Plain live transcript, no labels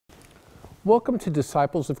Welcome to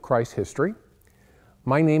Disciples of Christ History.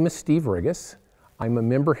 My name is Steve Regas. I'm a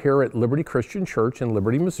member here at Liberty Christian Church in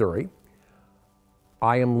Liberty, Missouri.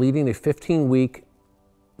 I am leading a 15-week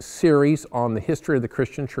series on the history of the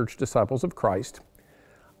Christian Church Disciples of Christ.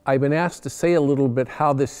 I've been asked to say a little bit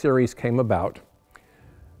how this series came about.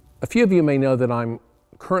 A few of you may know that I'm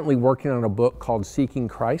currently working on a book called Seeking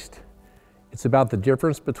Christ. It's about the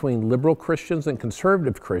difference between liberal Christians and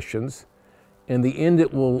conservative Christians. In the end,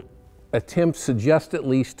 it will suggest at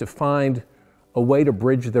least to find a way to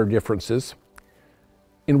bridge their differences.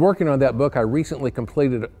 In working on that book, I recently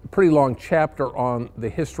completed a pretty long chapter on the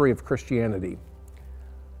history of Christianity.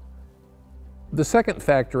 The second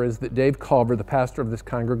factor is that Dave Culver, the pastor of this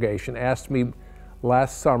congregation, asked me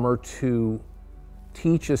last summer to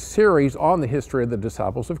teach a series on the history of the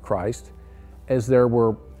disciples of Christ, as there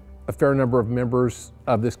were a fair number of members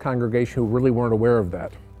of this congregation who really weren't aware of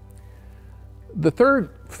that. The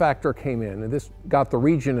third factor came in, and this got the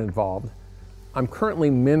region involved. I'm currently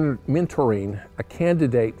mentoring a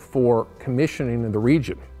candidate for commissioning in the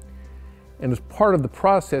region. And as part of the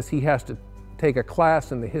process, he has to take a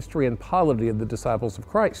class in the history and polity of the disciples of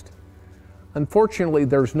Christ. Unfortunately,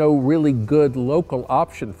 there's no really good local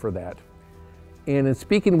option for that. And in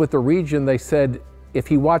speaking with the region, they said if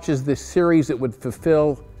he watches this series, it would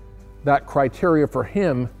fulfill that criteria for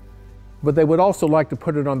him, but they would also like to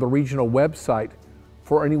put it on the regional website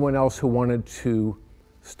for anyone else who wanted to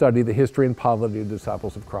study the history and polity of the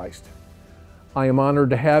disciples of Christ. I am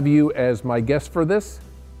honored to have you as my guest for this,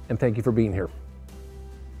 and thank you for being here.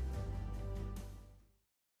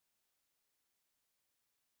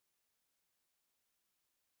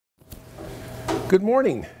 Good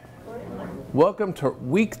morning. Welcome to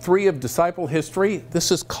week 3 of Disciple History.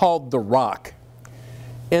 This is called The Rock.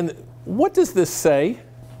 And what does this say?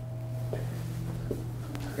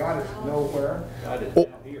 God is nowhere. God is not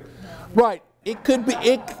here. Right. It could be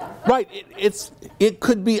it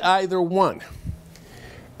could be either one.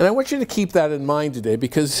 And I want you to keep that in mind today,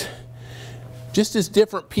 because just as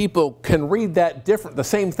different people can read the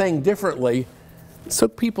same thing differently, so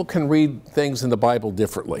people can read things in the Bible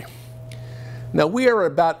differently. Now we are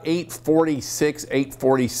about 8:46,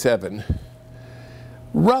 8:47.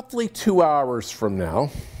 Roughly 2 hours from now,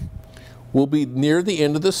 we'll be near the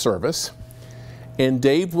end of the service, and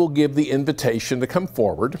Dave will give the invitation to come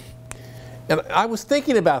forward. And I was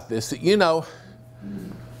thinking about this, that you know,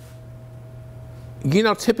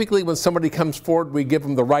 typically when somebody comes forward, we give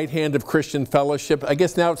them the right hand of Christian fellowship. I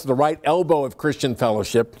guess now it's the right elbow of Christian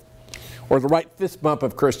fellowship, or the right fist bump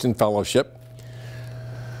of Christian fellowship.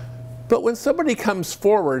 But when somebody comes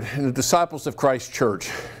forward in the Disciples of Christ Church,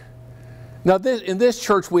 now in this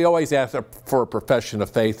church we always ask for a profession of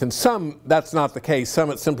faith, and some that's not the case. Some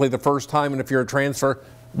it's simply the first time, and if you're a transfer,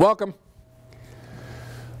 welcome.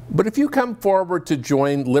 But if you come forward to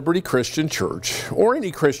join Liberty Christian Church, or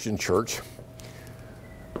any Christian church,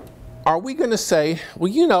 are we going to say,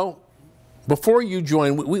 well, before you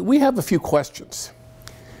join, we have a few questions.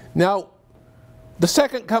 Now, the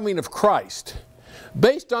second coming of Christ,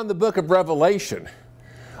 based on the book of Revelation,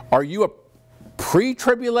 are you a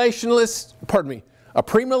pre-tribulationist, a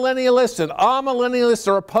premillennialist, an amillennialist,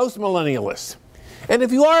 or a postmillennialist? And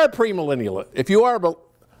if you are a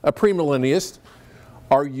premillennialist,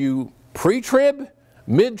 are you pre-trib,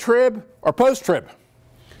 mid-trib, or post-trib?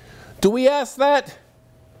 Do we ask that?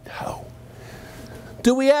 No.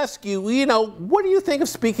 Do we ask you, what do you think of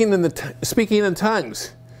speaking in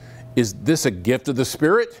tongues? Is this a gift of the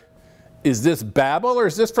Spirit? Is this Babel, or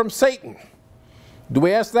is this from Satan? Do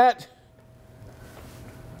we ask that?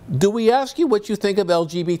 Do we ask you what you think of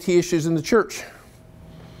LGBT issues in the church?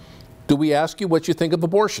 Do we ask you what you think of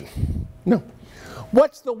abortion? No.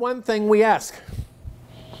 What's the one thing we ask?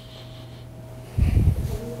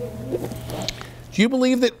 Do you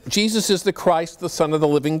believe that Jesus is the Christ, the Son of the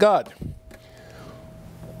living God?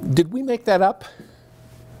 Did we make that up?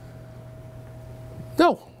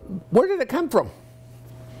 No. Where did it come from?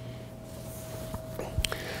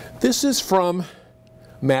 This is from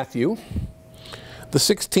Matthew, the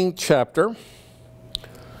 16th chapter,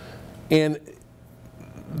 and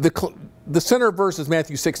the center verse is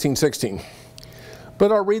Matthew 16:16.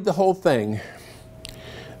 But I'll read the whole thing.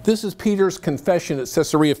 This is Peter's confession at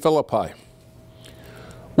Caesarea Philippi.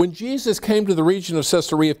 When Jesus came to the region of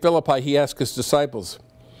Caesarea Philippi, he asked his disciples,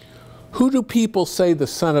 "Who do people say the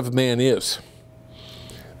Son of Man is?"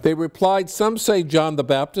 They replied, "Some say John the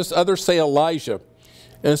Baptist, others say Elijah,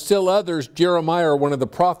 and still others, Jeremiah or one of the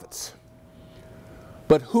prophets.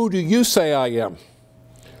 But who do you say I am?"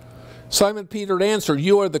 Simon Peter answered,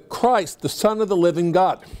 "You are the Christ, the Son of the living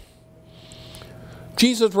God."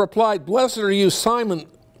 Jesus replied, "Blessed are you, Simon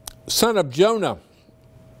son of Jonah,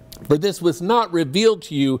 for this was not revealed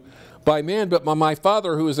to you by man, but by my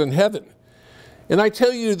Father who is in heaven. And I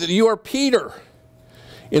tell you that you are Peter,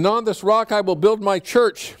 and on this rock I will build my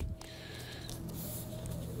church.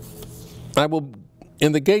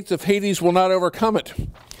 And the gates of Hades will not overcome it.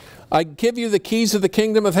 I give you the keys of the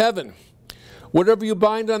kingdom of heaven. Whatever you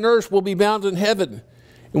bind on earth will be bound in heaven,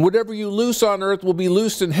 and whatever you loose on earth will be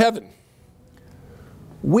loosed in heaven.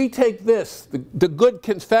 We take this, the good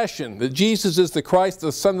confession that Jesus is the Christ,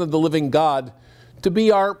 the Son of the living God, to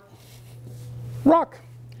be our rock,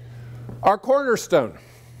 our cornerstone.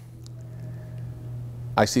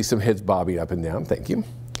 I see some heads bobbing up and down, thank you.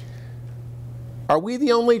 Are we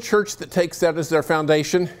the only church that takes that as their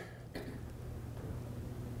foundation?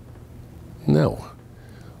 No.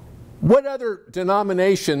 What other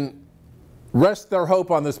denomination rests their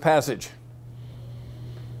hope on this passage?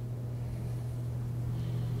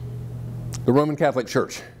 The Roman Catholic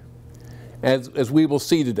Church, as we will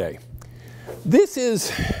see today. This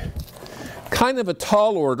is kind of a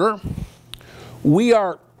tall order. We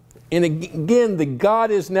are, and again, the God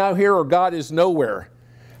is now here or God is nowhere.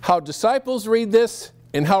 How disciples read this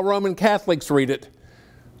and how Roman Catholics read it,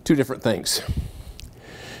 two different things.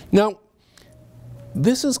 Now,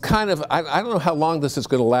 this is kind of, I don't know how long this is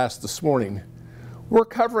going to last this morning. We're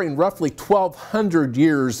covering roughly 1,200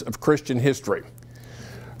 years of Christian history.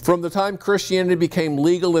 From the time Christianity became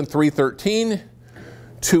legal in 313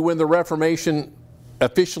 to when the Reformation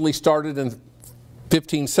officially started in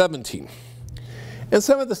 1517. And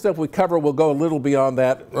some of the stuff we cover will go a little beyond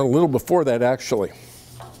that, a little before that actually.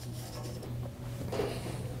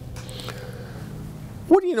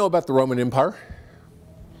 What do you know about the Roman Empire?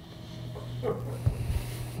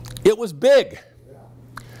 It was big.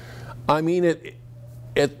 I mean,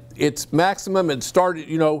 its maximum, it started,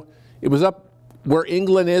 you know, it was up where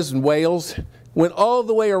England is and Wales, went all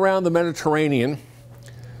the way around the Mediterranean.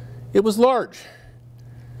 It was large.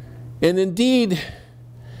 And indeed,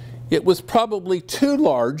 it was probably too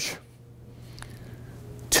large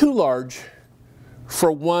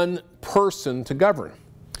for one person to govern.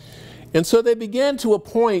 And so they began to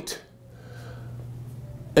appoint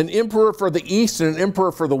an emperor for the east and an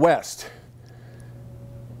emperor for the west.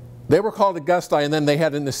 They were called Augusti, and then they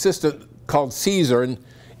had an assistant called Caesar. And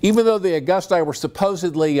even though the Augusti were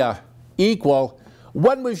supposedly equal,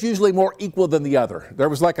 one was usually more equal than the other. There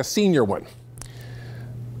was like a senior one.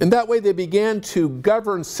 And that way they began to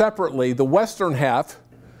govern separately the western half,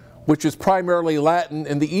 which was primarily Latin,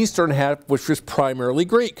 and the eastern half, which was primarily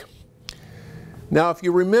Greek. Now, if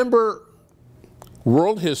you remember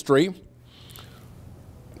world history,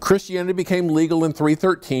 Christianity became legal in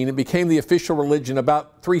 313. It became the official religion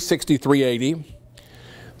about 360, 380.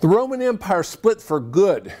 The Roman Empire split for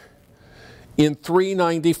good in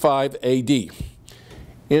 395 AD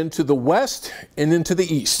into the west and into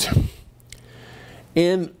the east.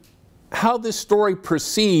 And how this story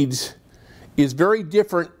proceeds is very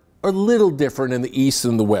different, a little different in the east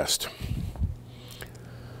than the west.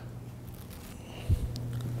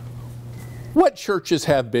 What churches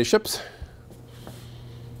have bishops?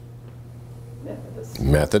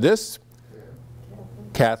 Methodists.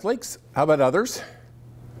 Catholics. How about others?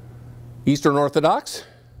 Eastern Orthodox.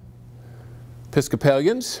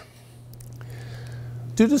 Episcopalians.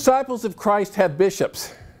 Do disciples of Christ have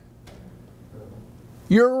bishops?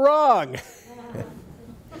 You're wrong.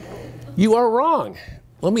 You are wrong.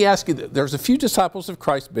 Let me ask you, there's a few disciples of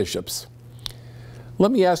Christ bishops.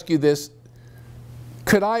 Let me ask you this.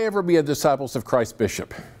 Could I ever be a disciples of Christ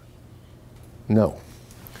bishop? No.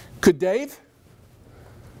 Could Dave?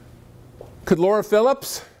 Could Laura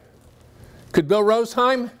Phillips? Could Bill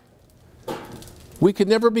Rosheim? We could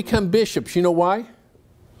never become bishops. You know why?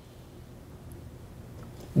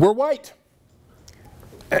 We're white.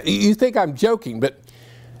 You think I'm joking, but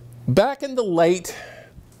back in the late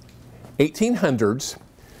 1800s,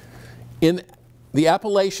 in the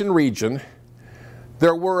Appalachian region,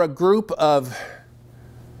 there were a group of,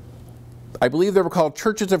 I believe they were called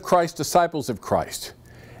Churches of Christ, Disciples of Christ.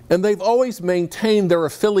 And they've always maintained their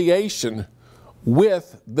affiliation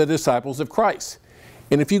with the Disciples of Christ.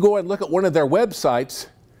 And if you go and look at one of their websites,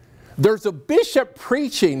 there's a bishop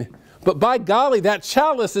preaching, but by golly, that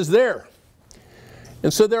chalice is there.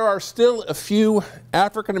 And so there are still a few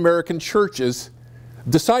African American churches,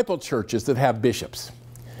 disciple churches, that have bishops.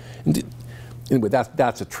 And anyway,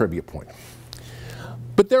 that's a trivia point.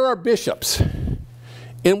 But there are bishops.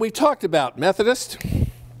 And we talked about Methodist,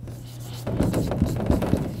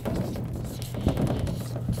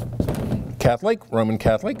 Catholic, Roman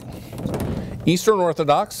Catholic, Eastern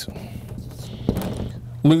Orthodox,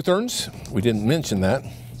 Lutherans, we didn't mention that,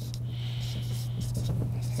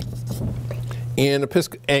 and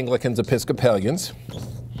Anglicans, Episcopalians.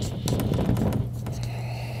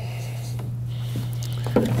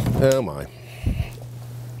 Oh my.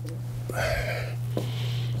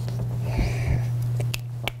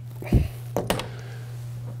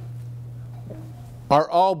 Are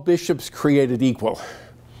all bishops created equal?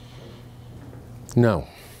 No.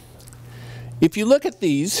 If you look at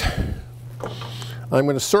these, I'm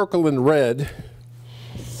going to circle in red.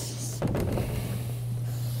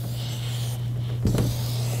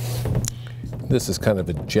 This is kind of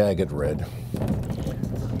a jagged red.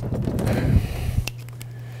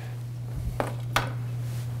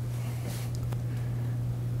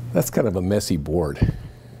 That's kind of a messy board.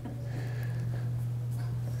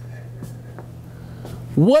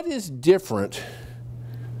 What is different,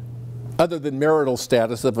 other than marital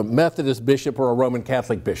status, of a Methodist bishop or a Roman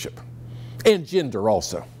Catholic bishop? And gender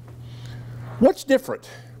also. What's different?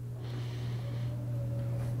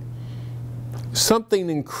 Something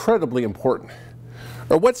incredibly important.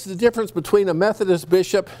 Or what's the difference between a Methodist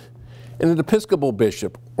bishop and an Episcopal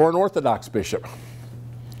bishop or an Orthodox bishop?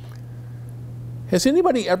 Has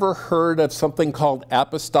anybody ever heard of something called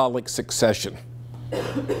apostolic succession?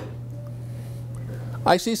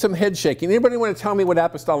 I see some head shaking. Anybody want to tell me what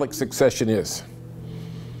apostolic succession is?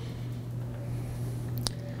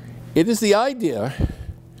 It is the idea,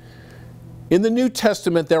 in the New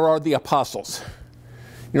Testament there are the apostles.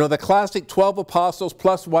 You know, the classic 12 apostles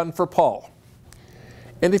plus one for Paul.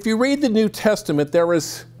 And if you read the New Testament, there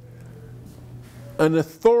is an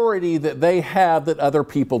authority that they have that other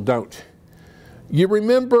people don't. You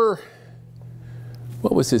remember,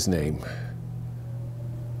 what was his name?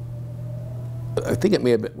 I think it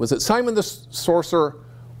may have been, was it Simon the sorcerer?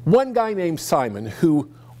 One guy named Simon who,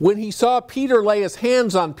 when he saw Peter lay his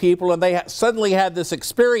hands on people and they suddenly had this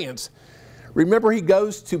experience, remember he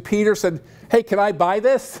goes to Peter, said, hey, can I buy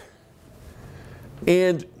this?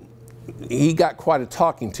 And he got quite a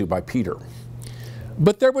talking to by Peter.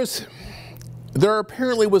 But there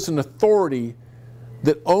apparently was an authority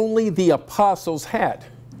that only the apostles had.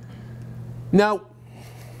 Now,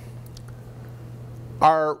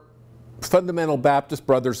 our fundamental Baptist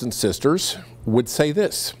brothers and sisters would say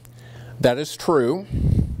this. That is true.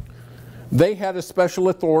 They had a special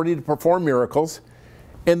authority to perform miracles,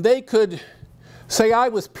 and they could say, I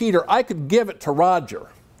was Peter, I could give it to Roger.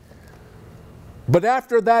 But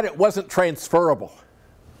after that, it wasn't transferable.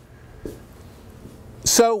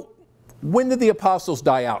 So, when did the apostles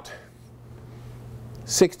die out?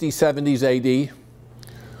 60s, 70s AD.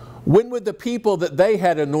 When would the people that they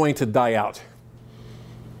had anointed die out?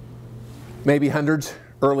 Maybe hundreds,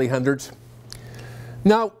 early hundreds.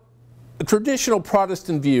 Now, a traditional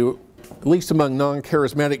Protestant view, at least among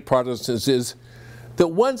non-charismatic Protestants, is that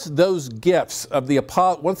once those gifts of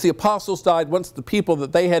once the apostles died, once the people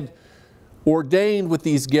that they had ordained with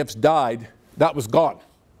these gifts died, that was gone.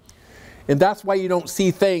 And that's why you don't see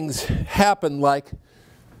things happen like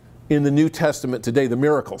in the New Testament today, the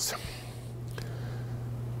miracles.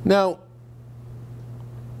 Now,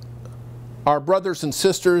 our brothers and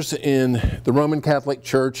sisters in the Roman Catholic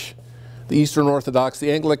Church, the Eastern Orthodox,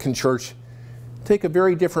 the Anglican Church, take a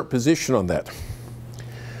very different position on that.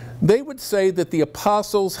 They would say that the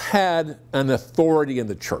apostles had an authority in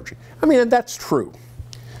the church. I mean, and that's true.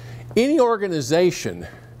 Any organization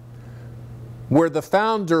where the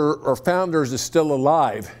founder or founders is still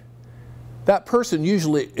alive, that person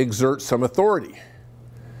usually exerts some authority.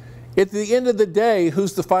 At the end of the day,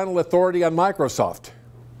 who's the final authority on Microsoft?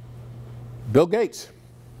 Bill Gates.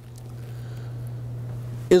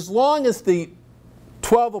 As long as the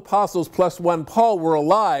 12 apostles plus one Paul were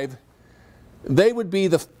alive, they would be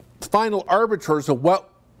the final arbiters of what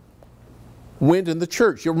went in the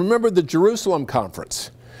church. You'll remember the Jerusalem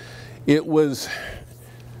conference. It was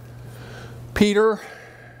Peter,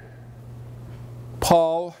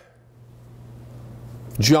 Paul,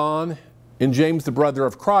 John, and James, the brother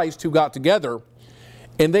of Christ, who got together,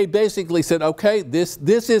 and they basically said, okay, this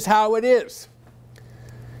is how it is.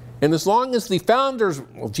 And as long as the founders,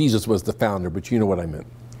 well, Jesus was the founder, but you know what I meant.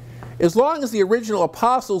 As long as the original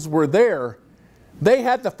apostles were there, they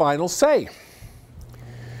had the final say.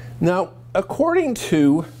 Now, according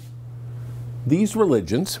to these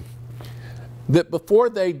religions, that before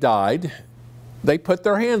they died, they put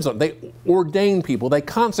their hands on, they ordained people, they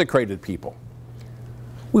consecrated people.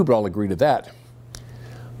 We would all agree to that.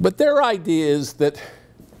 But their idea is that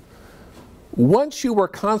once you were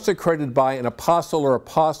consecrated by an apostle or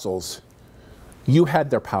apostles, you had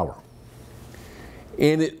their power.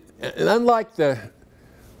 And unlike the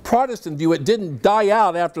Protestant view, it didn't die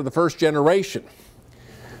out after the first generation.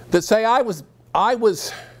 That say, I was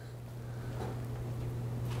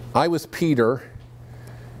Peter,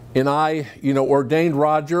 and I, ordained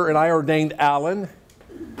Roger, and I ordained Alan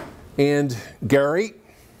and Gary.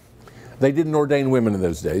 They didn't ordain women in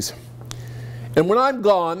those days. And when I'm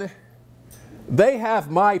gone, they have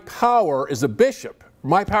my power as a bishop,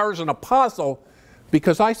 my power as an apostle,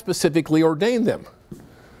 because I specifically ordained them.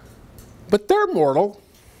 But they're mortal.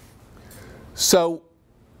 So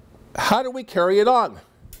how do we carry it on?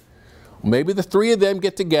 Maybe the three of them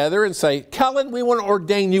get together and say, Kellen, we want to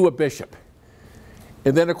ordain you a bishop.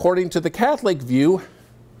 And then according to the Catholic view,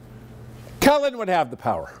 Kellen would have the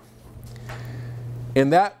power.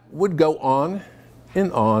 And that would go on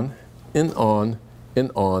and on and on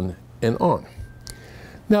and on and on.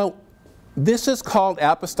 Now, this is called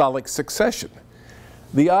apostolic succession.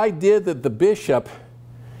 The idea that the bishop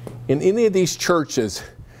in any of these churches,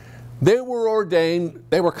 they were ordained,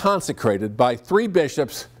 they were consecrated by three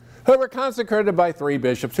bishops who were consecrated by three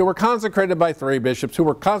bishops, who were consecrated by three bishops, who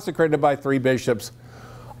were consecrated by three bishops,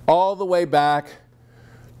 all the way back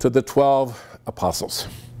to the 12 apostles.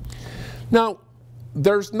 Now,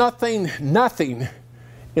 there's nothing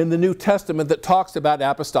in the New Testament that talks about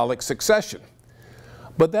apostolic succession.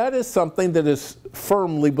 But that is something that is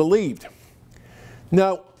firmly believed.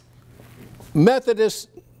 Now, Methodists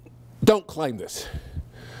don't claim this.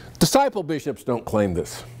 Disciple bishops don't claim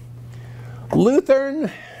this.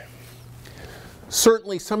 Lutheran,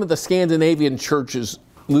 certainly some of the Scandinavian churches,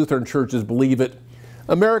 Lutheran churches believe it.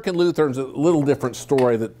 American Lutheran's a little different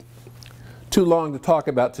story that too long to talk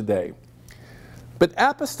about today. But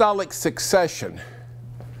apostolic succession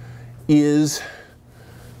is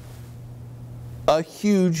a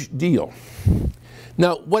huge deal.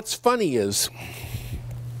 Now, what's funny is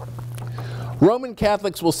Roman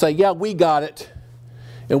Catholics will say, yeah, we got it.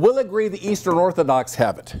 And we'll agree the Eastern Orthodox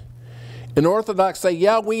have it. And Orthodox say,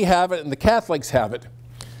 yeah, we have it, and the Catholics have it.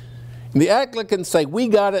 And the Anglicans say, we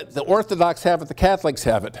got it, the Orthodox have it, the Catholics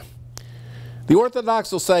have it. The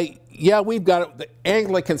Orthodox will say, yeah, we've got it, the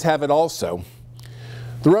Anglicans have it also.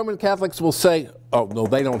 The Roman Catholics will say, oh, no,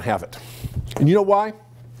 they don't have it. And you know why?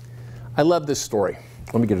 I love this story.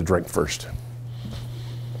 Let me get a drink first.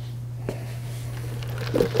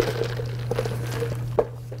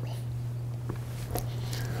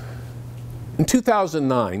 In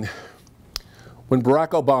 2009, when Barack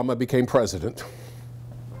Obama became president,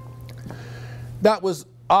 that was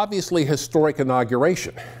obviously a historic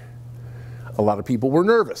inauguration. A lot of people were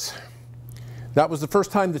nervous. That was the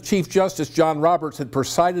first time the Chief Justice, John Roberts, had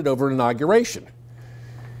presided over an inauguration.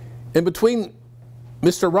 And between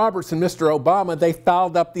Mr. Roberts and Mr. Obama, they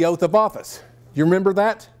fouled up the oath of office. You remember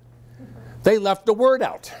that? They left a word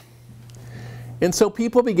out. And so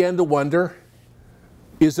people began to wonder,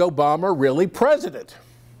 is Obama really president?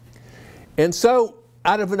 And so,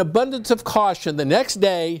 out of an abundance of caution, the next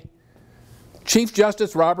day, Chief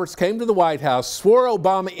Justice Roberts came to the White House, swore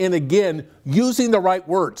Obama in again, using the right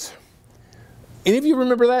words. Any of you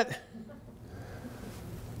remember that?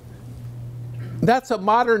 That's a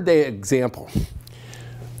modern day example.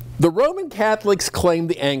 The Roman Catholics claim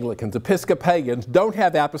the Anglicans, Episcopalians, don't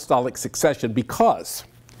have apostolic succession because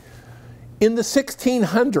in the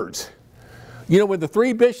 1600s, when the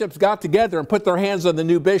three bishops got together and put their hands on the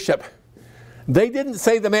new bishop, they didn't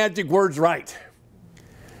say the magic words right.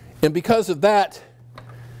 And because of that,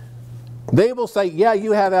 they will say, yeah,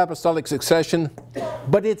 you have apostolic succession,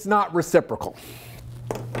 but it's not reciprocal.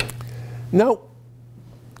 Now,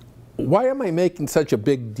 why am I making such a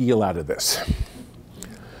big deal out of this?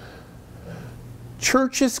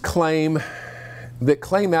 Churches claim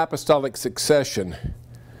apostolic succession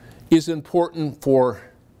is important for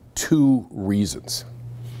two reasons.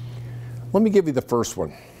 Let me give you the first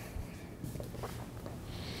one.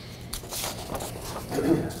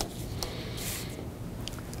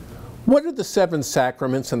 What are the 7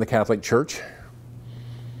 sacraments in the Catholic Church?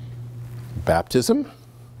 Baptism,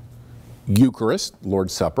 Eucharist,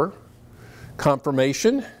 Lord's Supper,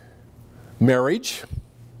 confirmation, marriage,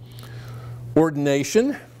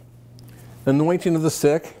 ordination, anointing of the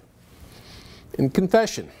sick, and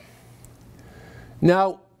confession.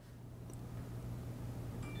 Now,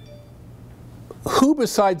 who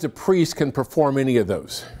besides a priest can perform any of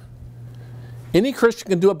those? Any Christian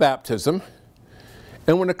can do a baptism,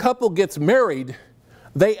 and when a couple gets married,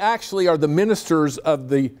 they actually are the ministers of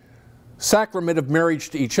the sacrament of marriage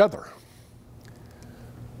to each other.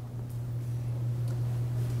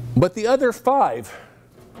 But the other 5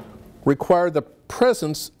 require the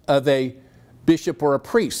presence of a bishop or a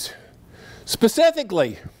priest.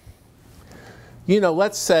 Specifically,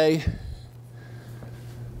 let's say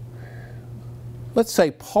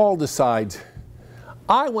Paul decides,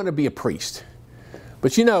 I want to be a priest.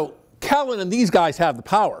 But Calvin and these guys have the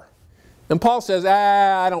power. And Paul says,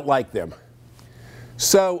 I don't like them.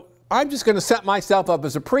 So I'm just going to set myself up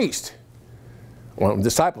as a priest. Well,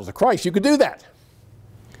 disciples of Christ, you could do that.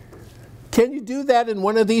 Can you do that in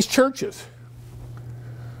one of these churches?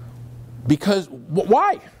 Because,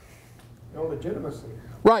 why? No legitimacy.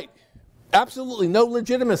 Right. Absolutely no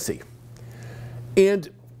legitimacy. And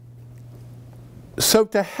so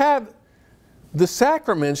to have the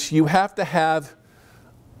sacraments, you have to have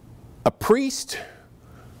a priest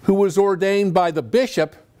who was ordained by the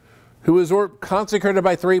bishop, who was consecrated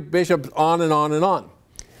by 3 bishops, on and on and on.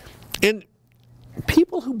 And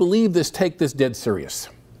people who believe this take this dead serious.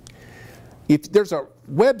 If there's a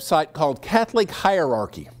website called Catholic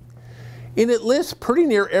Hierarchy, and it lists pretty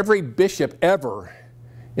near every bishop ever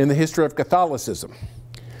in the history of Catholicism.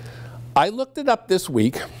 I looked it up this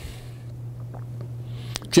week.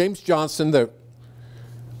 James Johnson, the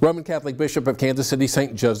Roman Catholic Bishop of Kansas City,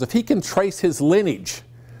 St. Joseph, he can trace his lineage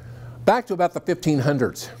back to about the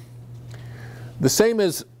 1500s. The same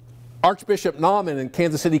as Archbishop Naumann in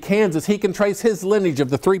Kansas City, Kansas, he can trace his lineage of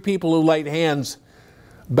the 3 people who laid hands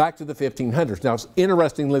back to the 1500s. Now,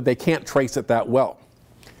 interestingly, they can't trace it that well.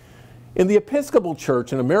 In the Episcopal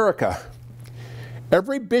Church in America,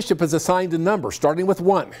 every bishop is assigned a number, starting with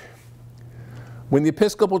 1. When the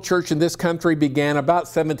Episcopal Church in this country began about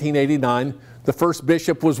 1789, the first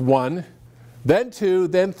bishop was 1, then 2,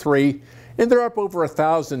 then 3, and they're up over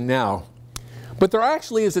 1,000 now. But there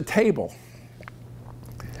actually is a table.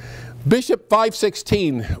 Bishop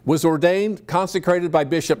 516 was ordained, consecrated by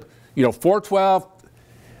Bishop 412.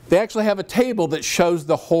 They actually have a table that shows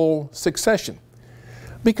the whole succession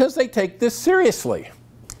because they take this seriously.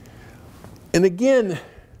 And again,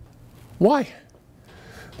 why?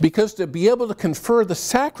 Because to be able to confer the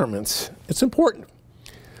sacraments, it's important.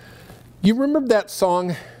 You remember that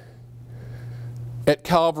song at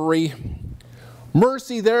Calvary?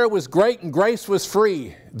 Mercy there was great and grace was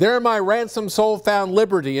free. There my ransomed soul found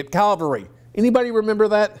liberty at Calvary. Anybody remember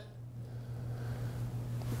that?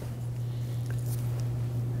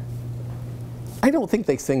 I don't think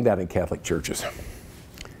they sing that in Catholic churches.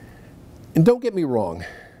 And don't get me wrong,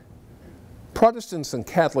 Protestants and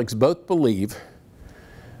Catholics both believe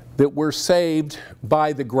that we're saved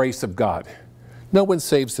by the grace of God. No one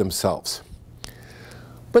saves themselves.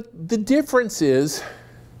 But the difference is,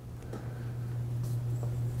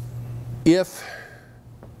 if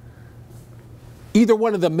either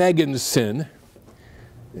one of the Megans sin,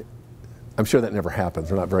 I'm sure that never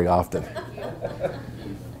happens, or not very often,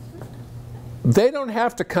 they don't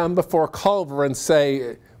have to come before Culver and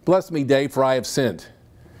say, bless me, Dave, for I have sinned.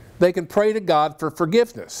 They can pray to God for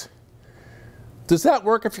forgiveness. Does that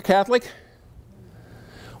work if you're Catholic?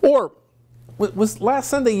 Or, was last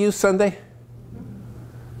Sunday Youth Sunday?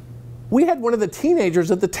 We had one of the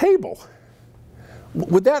teenagers at the table.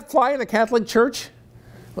 Would that fly in a Catholic church?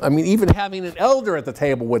 I mean, even having an elder at the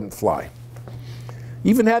table wouldn't fly.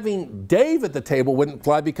 Even having Dave at the table wouldn't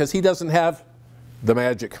fly because he doesn't have the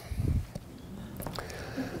magic.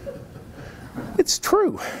 It's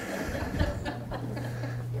true.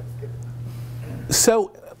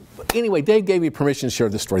 So, anyway, Dave gave me permission to share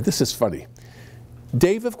this story. This is funny.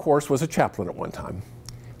 Dave, of course, was a chaplain at one time.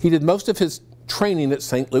 He did most of his training at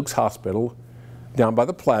St. Luke's Hospital down by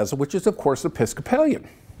the plaza, which is, of course, Episcopalian.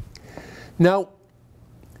 Now,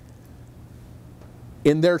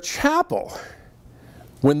 in their chapel,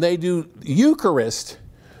 when they do Eucharist,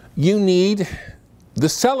 you need the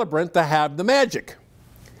celebrant to have the magic,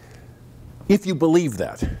 if you believe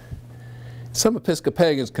that. Some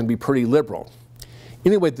Episcopalians can be pretty liberal.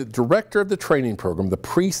 Anyway, the director of the training program, the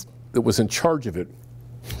priest that was in charge of it,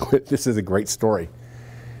 this is a great story.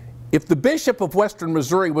 If the bishop of Western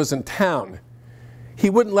Missouri was in town, he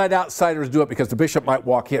wouldn't let outsiders do it because the bishop might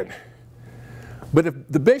walk in. But if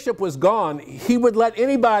the bishop was gone, he would let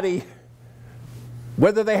anybody,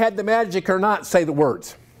 whether they had the magic or not, say the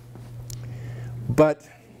words. But,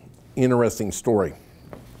 interesting story.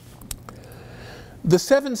 The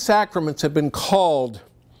 7 sacraments have been called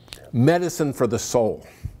medicine for the soul.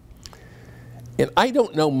 And I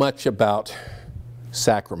don't know much about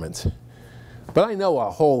sacraments, but I know a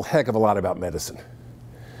whole heck of a lot about medicine.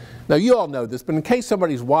 Now, you all know this, but in case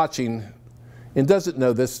somebody's watching and doesn't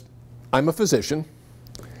know this, I'm a physician.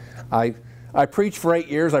 I preached for 8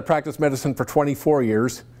 years. I practiced medicine for 24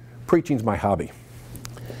 years. Preaching's my hobby.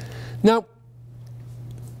 Now,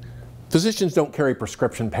 physicians don't carry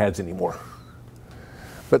prescription pads anymore.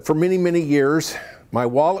 But for many, many years, my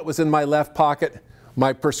wallet was in my left pocket.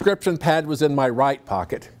 My prescription pad was in my right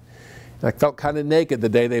pocket. And I felt kind of naked the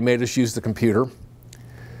day they made us use the computer.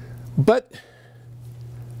 But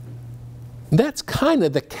that's kind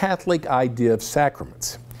of the Catholic idea of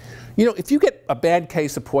sacraments. You know, if you get a bad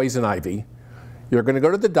case of poison ivy, you're going to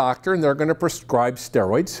go to the doctor and they're going to prescribe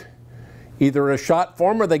steroids, either in a shot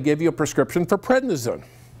form or they give you a prescription for prednisone.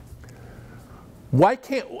 Why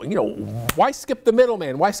can't, you know, why skip the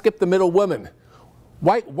middleman? Why skip the middlewoman?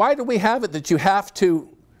 Why do we have it that you have to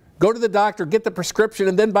go to the doctor, get the prescription,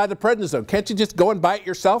 and then buy the prednisone? Can't you just go and buy it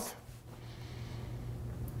yourself?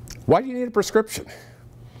 Why do you need a prescription?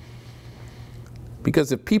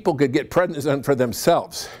 Because if people could get prednisone for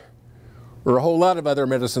themselves, or a whole lot of other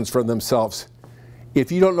medicines for themselves,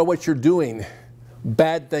 if you don't know what you're doing,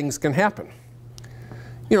 bad things can happen.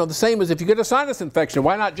 You know, the same as if you get a sinus infection,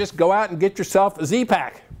 why not just go out and get yourself a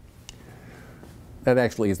Z-Pack? That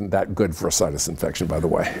actually isn't that good for a sinus infection, by the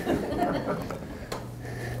way.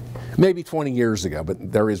 Maybe 20 years ago,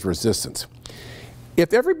 but there is resistance.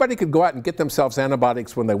 If everybody could go out and get themselves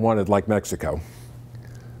antibiotics when they wanted, like Mexico,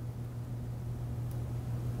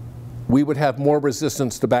 we would have more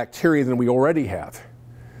resistance to bacteria than we already have.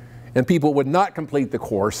 And people would not complete the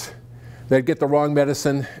course. They'd get the wrong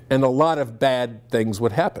medicine, and a lot of bad things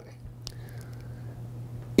would happen.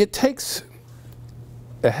 It takes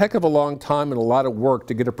a heck of a long time and a lot of work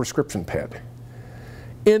to get a prescription pad.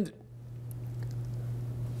 And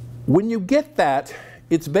when you get that,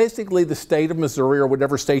 it's basically the state of Missouri or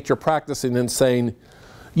whatever state you're practicing in saying,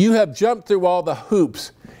 you have jumped through all the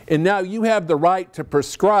hoops, and now you have the right to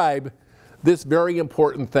prescribe this very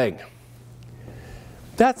important thing.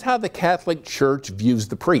 That's how the Catholic Church views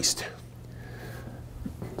the priest.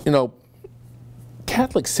 You know,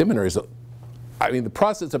 Catholic seminaries, I mean, the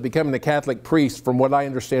process of becoming a Catholic priest, from what I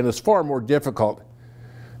understand, is far more difficult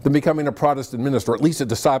than becoming a Protestant minister, or at least a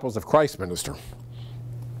Disciples of Christ minister.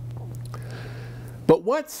 But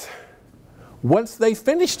once they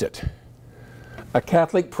finished it, a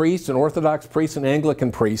Catholic priest, an Orthodox priest, an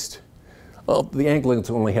Anglican priest, well, the Anglicans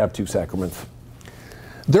only have 2 sacraments.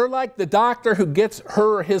 They're like the doctor who gets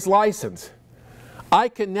her or his license. I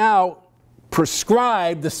can now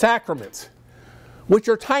prescribe the sacraments, which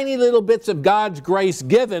are tiny little bits of God's grace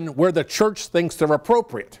given where the church thinks they're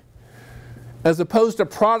appropriate. As opposed to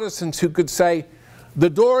Protestants who could say, the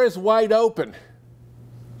door is wide open.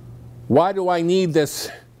 Why do I need this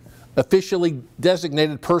officially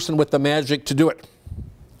designated person with the magic to do it?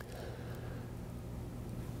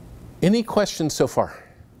 Any questions so far?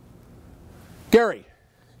 Gary.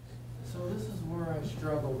 So this is where I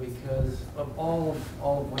struggle because of all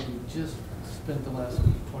of what you just spent the last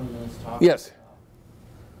 20 minutes talking Yes.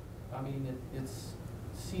 about. I mean, it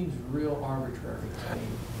seems real arbitrary to me.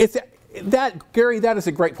 It's Gary, that is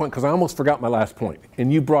a great point, because I almost forgot my last point,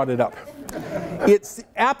 and you brought it up. It's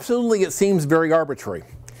absolutely, it seems very arbitrary.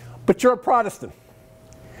 But you're a Protestant.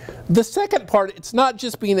 The second part, it's not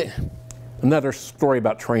just being another story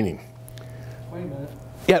about training. Wait a minute.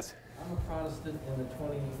 Yes. I'm a Protestant in the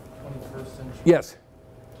 21st century. Yes.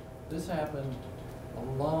 This happened a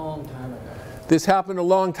long time ago. This happened a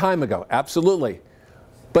long time ago, absolutely.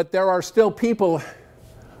 But there are still people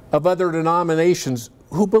of other denominations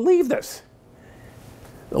who believe this.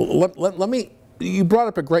 Let me, you brought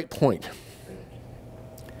up a great point.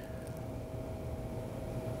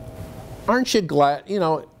 Aren't you glad, you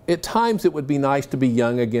know, at times it would be nice to be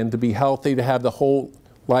young again, to be healthy, to have the whole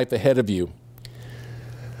life ahead of you.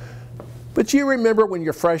 But you remember when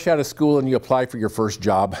you're fresh out of school and you apply for your first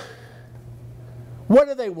job? What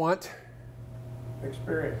do they want?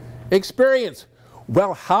 Experience. Experience.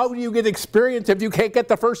 Well, how do you get experience if you can't get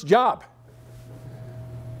the first job?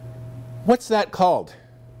 What's that called?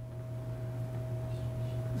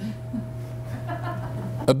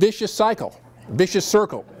 A vicious cycle, a vicious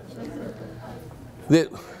circle.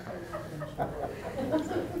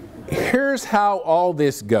 Here's how all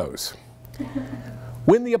this goes.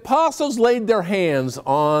 When the apostles laid their hands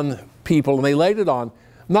on people, and they laid it on,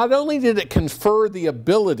 not only did it confer the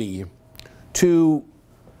ability to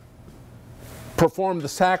perform the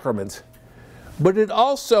sacraments, but it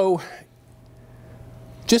also,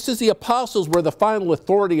 just as the apostles were the final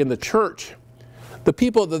authority in the church, the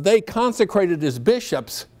people that they consecrated as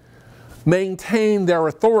bishops maintained their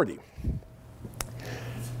authority.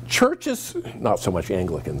 Churches, not so much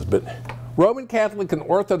Anglicans, but Roman Catholic and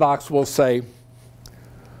Orthodox will say,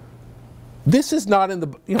 this is not in the,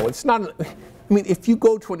 you know, it's not, I mean, if you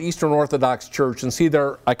go to an Eastern Orthodox church and see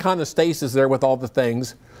their iconostasis there with all the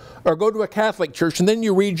things, or go to a Catholic church and then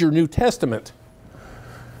you read your New Testament,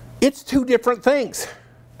 it's 2 different things.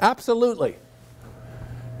 Absolutely.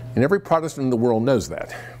 And every Protestant in the world knows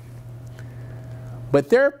that. But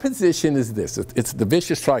their position is this, it's the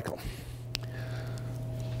vicious cycle.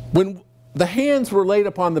 When the hands were laid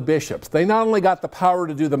upon the bishops, they not only got the power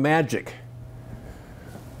to do the magic,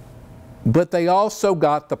 But they also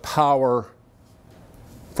got the power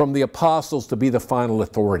from the apostles to be the final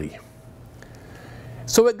authority.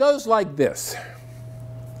 So it goes like this.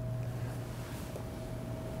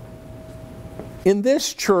 In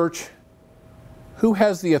this church, who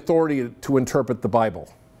has the authority to interpret the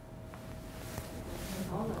Bible?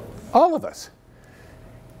 All of us.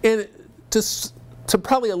 And to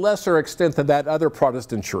probably a lesser extent than that, other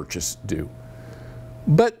Protestant churches do.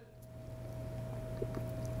 But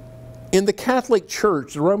in the Catholic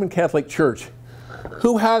Church, the Roman Catholic Church,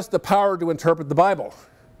 who has the power to interpret the Bible?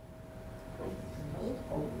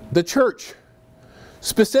 The church.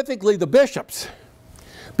 Specifically the bishops.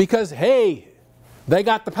 Because, hey, they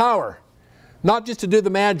got the power. Not just to do the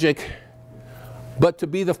magic, but to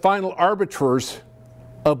be the final arbiters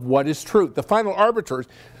of what is truth. The final arbiters,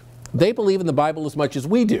 they believe in the Bible as much as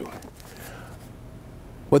we do.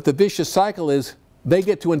 What the vicious cycle is, they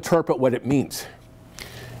get to interpret what it means.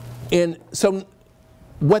 And so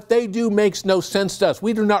what they do makes no sense to us.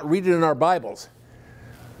 We do not read it in our Bibles.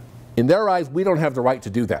 In their eyes, we don't have the right to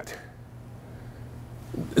do that.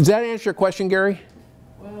 Does that answer your question, Gary?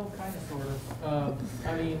 Well, kind of, sort of.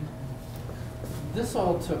 I mean, this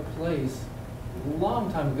all took place a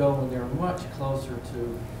long time ago when they were much closer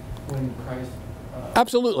to when Christ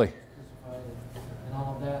Absolutely. was crucified and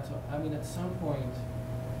all of that. So, I mean, at some point,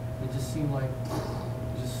 it just seemed like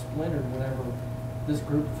it just splintered whenever this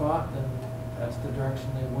group fought, then that's the direction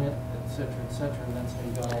they went, etc., and that's how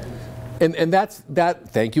you got all these. And that,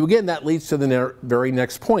 thank you again, that leads to the very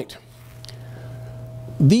next point.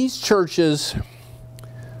 These churches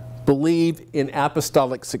believe in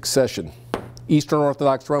apostolic succession. Eastern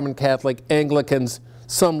Orthodox, Roman Catholic, Anglicans,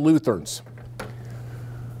 some Lutherans.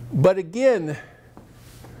 But again,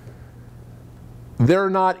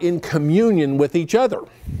 they're not in communion with each other.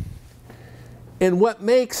 And what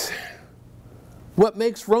makes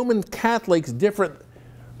Roman Catholics different,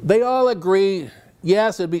 they all agree,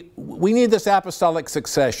 yes, we need this apostolic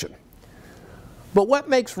succession. But what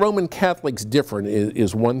makes Roman Catholics different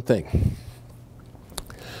is one thing.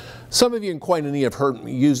 Some of you in Koinonia have heard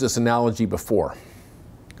me use this analogy before.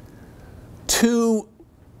 Two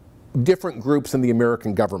different groups in the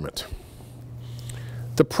American government.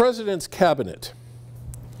 The president's cabinet.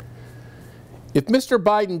 If Mr.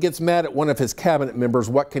 Biden gets mad at one of his cabinet members,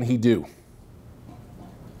 what can he do?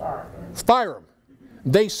 Fire him.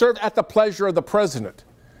 They serve at the pleasure of the president.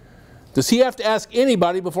 Does he have to ask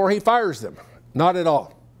anybody before he fires them? Not at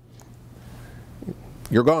all.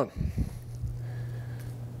 You're gone.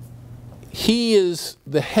 He is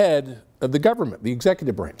the head of the government, the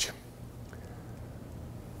executive branch.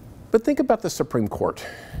 But think about the Supreme Court.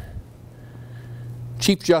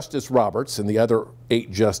 Chief Justice Roberts and the other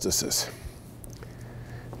 8 justices.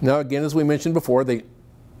 Now again, as we mentioned before, the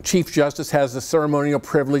Chief Justice has the ceremonial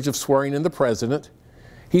privilege of swearing in the president.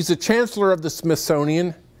 He's the Chancellor of the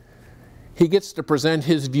Smithsonian. He gets to present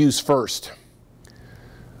his views first.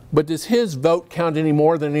 But does his vote count any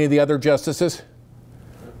more than any of the other justices?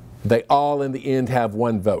 They all in the end have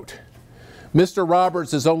one vote. Mr.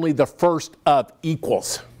 Roberts is only the first of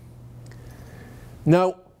equals.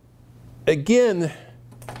 Now, again,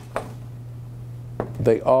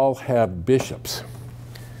 they all have bishops.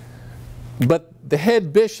 But the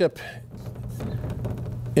head bishop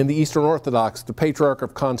in the Eastern Orthodox, the Patriarch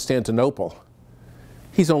of Constantinople,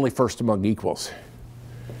 he's only first among equals.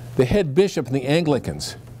 The head bishop in the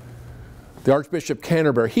Anglicans, the Archbishop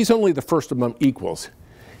Canterbury, he's only the first among equals.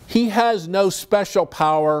 He has no special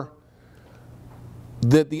power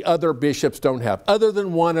that the other bishops don't have, other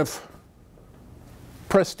than one of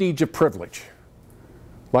prestige of privilege,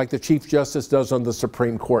 like the Chief Justice does on the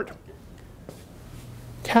Supreme Court.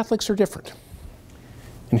 Catholics are different.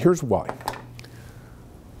 And here's why.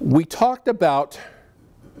 We talked about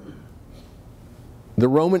the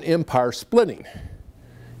Roman Empire splitting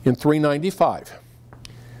in 395.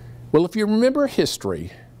 Well, if you remember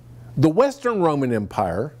history, the Western Roman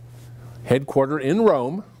Empire, headquartered in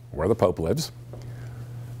Rome, where the Pope lives,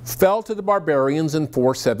 fell to the barbarians in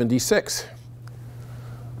 476.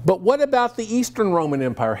 But what about the Eastern Roman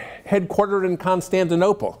Empire, headquartered in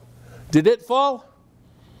Constantinople? Did it fall?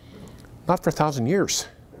 Not for 1,000 years.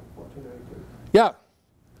 Yeah.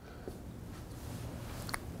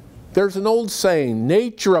 There's an old saying,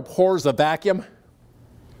 nature abhors a vacuum.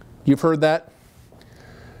 You've heard that?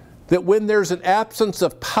 That when there's an absence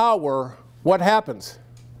of power, what happens?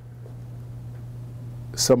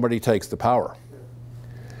 Somebody takes the power.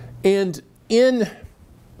 And in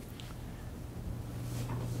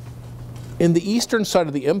the eastern side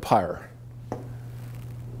of the empire,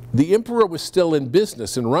 the emperor was still in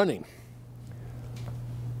business and running.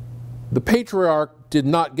 The patriarch did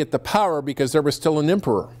not get the power because there was still an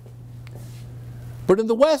emperor. But in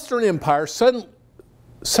the Western Empire,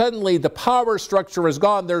 suddenly the power structure is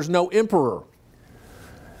gone. There's no emperor.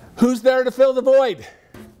 Who's there to fill the void?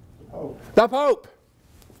 The Pope.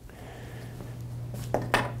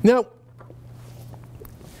 Now,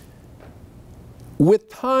 with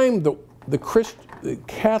time, the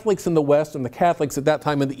Catholics in the West and the Catholics at that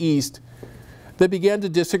time in the East, they began to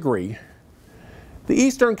disagree. The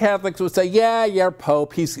Eastern Catholics would say, yeah,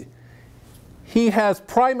 Pope, he has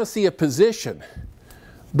primacy of position.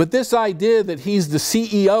 But this idea that he's the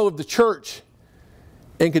CEO of the church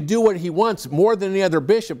and can do what he wants more than any other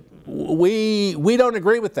bishop, we don't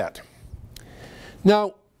agree with that.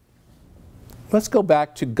 Now, let's go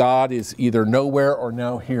back to God is either nowhere or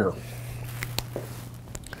now here.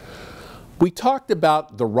 We talked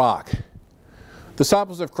about the rock.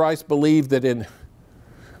 Disciples of Christ believe that in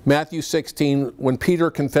Matthew 16, when Peter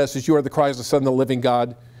confesses, "You are the Christ, the Son of the living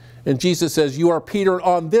God," and Jesus says, "You are Peter,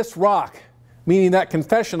 on this rock," meaning that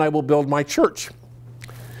confession, "I will build my church."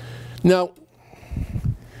 Now,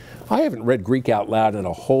 I haven't read Greek out loud in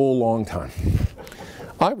a whole long time.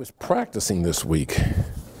 I was practicing this week.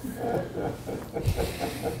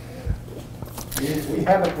 We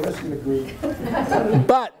haven't listened to Greek.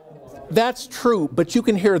 But that's true, but you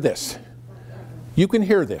can hear this. You can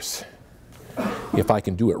hear this, if I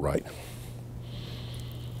can do it right.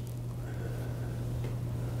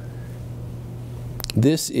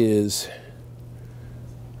 This is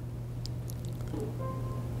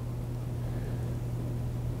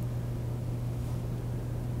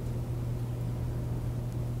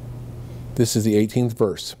the 18th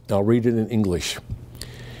verse. I'll read it in English.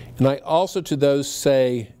 "And I also to those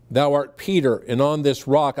say, Thou art Peter, and on this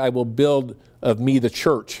rock I will build of me the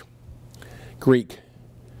church." Greek.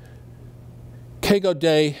 Kego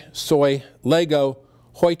de soi lego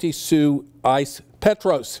hoiti su eis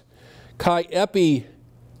Petros, kai epi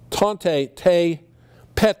tante te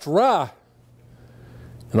Petra.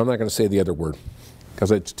 And I'm not going to say the other word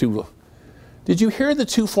because it's too. Did you hear the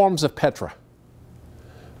two forms of Petra?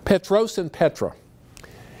 Petros and Petra.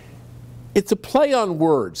 It's a play on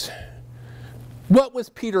words. What was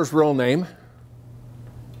Peter's real name?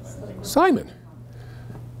 Simon.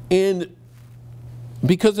 And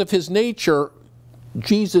because of his nature,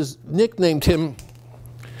 Jesus nicknamed him,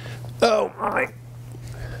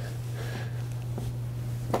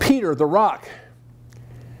 Peter, the rock.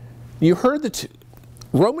 You heard the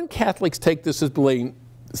Roman Catholics take this as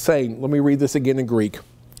saying, let me read this again in Greek.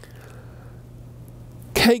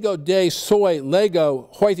 Kego de soi lego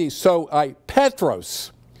hoiti so I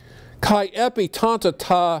Petros, kai epi tanta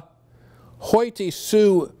ta hoiti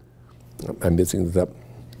su, I'm missing this up,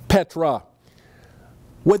 Petra.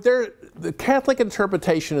 The Catholic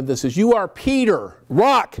interpretation of this is, you are Peter,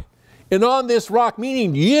 rock, and on this rock,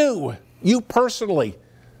 meaning you personally,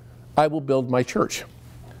 I will build my church.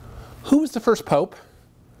 Who was the first pope?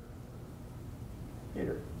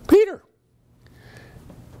 Peter.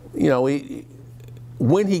 You know,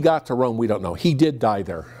 when he got to Rome, we don't know. He did die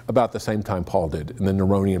there about the same time Paul did in the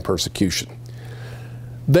Neronian persecution.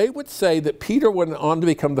 They would say that Peter went on to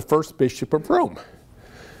become the first bishop of Rome.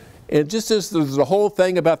 And just as there's the whole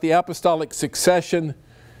thing about the apostolic succession,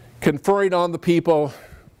 conferring on the people,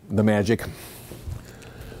 the magic,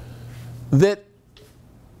 that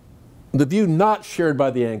the view not shared by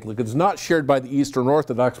the Anglicans, not shared by the Eastern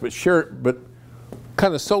Orthodox, but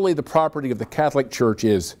kind of solely the property of the Catholic Church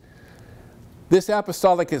is, this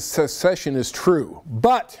apostolic succession is true,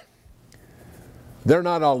 but they're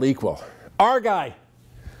not all equal. Our guy,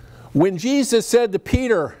 when Jesus said to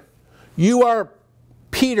Peter, "You are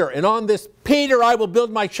Peter, and on this Peter I will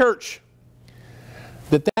build my church,"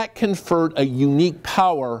 that conferred a unique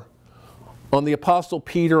power on the Apostle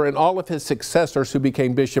Peter and all of his successors who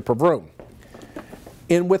became Bishop of Rome.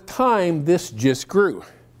 And with time, this just grew.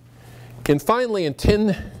 And finally, in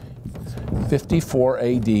 1054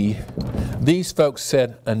 AD, these folks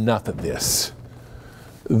said, enough of this.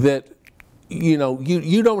 That, you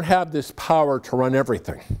don't have this power to run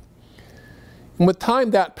everything. And with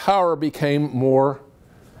time, that power became more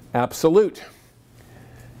absolute.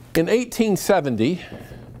 In 1870,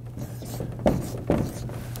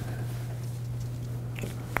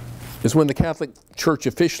 is when the Catholic Church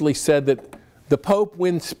officially said that the Pope,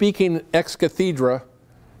 when speaking ex cathedra,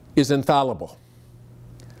 is infallible.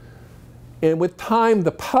 And with time,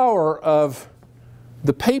 the power of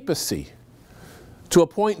the papacy to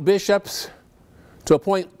appoint bishops, to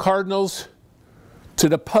appoint cardinals, to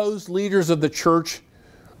depose leaders of the church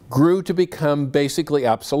grew to become basically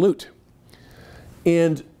absolute.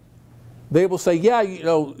 And they will say, yeah, you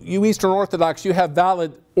know, you Eastern Orthodox, you have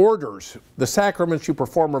valid orders. The sacraments you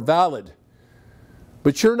perform are valid.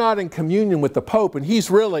 But you're not in communion with the Pope, and he's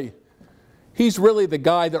really the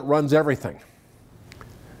guy that runs everything.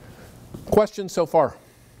 Questions so far?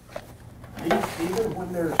 Even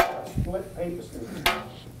when there's a split papacy.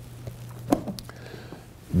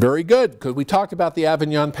 Very good, because we talked about the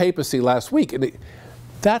Avignon papacy last week, and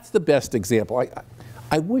that's the best example.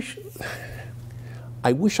 I wish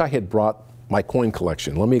I had brought my coin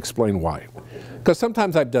collection. Let me explain why. Because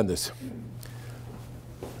sometimes I've done this.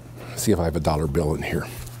 Let's see if I have a dollar bill in here.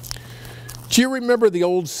 Do you remember the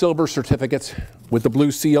old silver certificates with the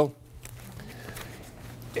blue seal?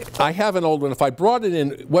 I have an old one. If I brought it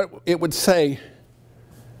in, what it would say,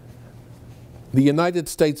 the United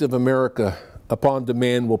States of America, upon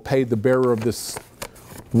demand, will pay the bearer of this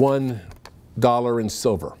 $1 in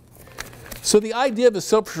silver. So the idea of a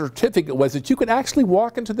silver certificate was that you could actually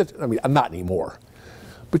walk into the, I mean, not anymore,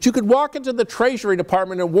 but you could walk into the Treasury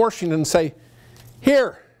Department in Washington and say,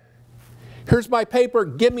 here's my paper,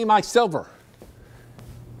 give me my silver.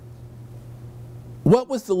 What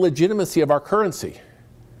was the legitimacy of our currency?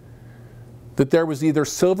 That there was either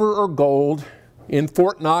silver or gold in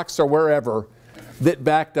Fort Knox or wherever that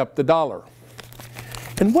backed up the dollar.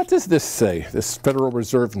 And what does this say, this Federal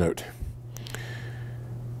Reserve note?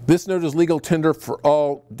 This note is legal tender for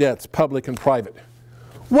all debts, public and private.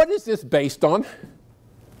 What is this based on?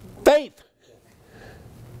 Faith.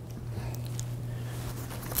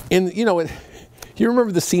 And you know, you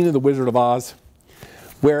remember the scene in The Wizard of Oz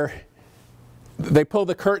where they pull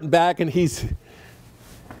the curtain back and he's,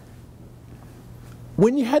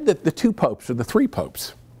 when you had the two popes or the three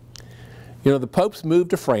popes, you know, the popes moved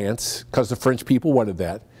to France because the French people wanted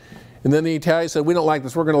that. And then the Italians said, we don't like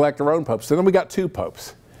this, we're going to elect our own popes. So then we got two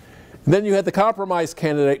popes. And then you had the compromise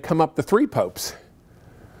candidate come up to three popes.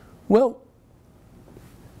 Well,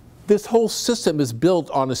 this whole system is built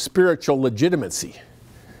on a spiritual legitimacy.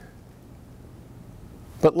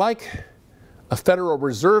 But like a Federal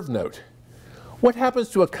Reserve note, what happens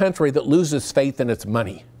to a country that loses faith in its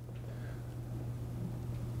money?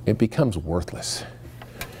 It becomes worthless.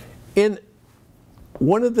 And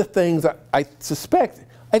one of the things I suspect,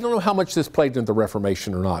 I don't know how much this played into the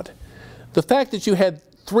Reformation or not, the fact that you had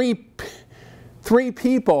three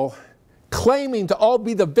people claiming to all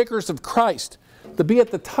be the vicars of Christ, to be at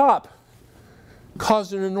the top,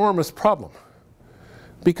 caused an enormous problem.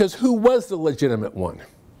 Because who was the legitimate one?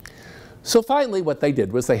 So finally what they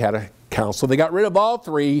did was they had a council. They got rid of all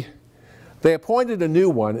three. They appointed a new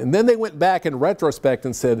one. And then they went back in retrospect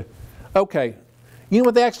and said, okay, you know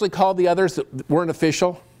what they actually called the others that weren't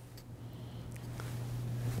official?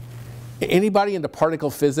 Anybody into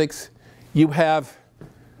particle physics? You have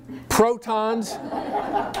protons.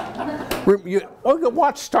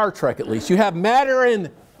 Watch Star Trek at least. You have matter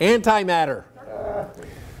and antimatter.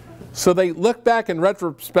 So they looked back in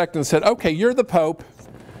retrospect and said, okay, you're the Pope.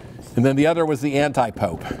 And then the other was the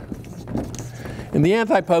anti-Pope. And the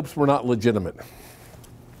anti-Popes were not legitimate.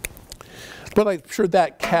 But I'm sure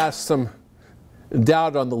that casts some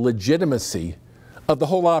doubt on the legitimacy of the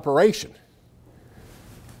whole operation.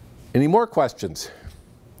 Any more questions?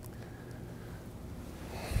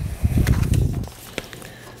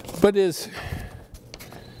 But as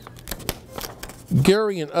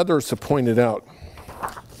Gary and others have pointed out,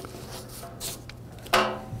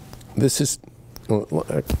 this is,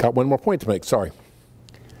 I got one more point to make, sorry.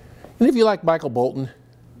 Any of you like Michael Bolton?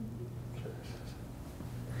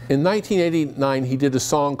 In 1989, he did a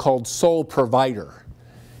song called Soul Provider.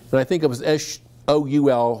 And I think it was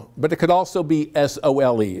S-O-U-L, but it could also be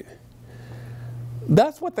S-O-L-E.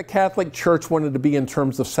 That's what the Catholic Church wanted to be in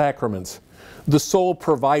terms of sacraments, the sole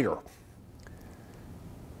provider.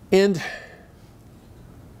 And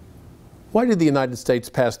why did the United States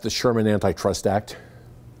pass the Sherman Antitrust Act?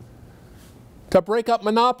 To break up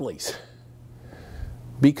monopolies.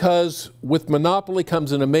 Because with monopoly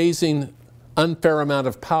comes an amazing unfair amount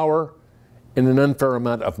of power and an unfair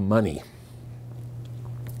amount of money.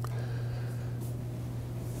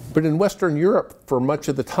 But in Western Europe, for much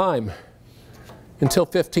of the time, until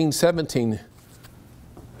 1517,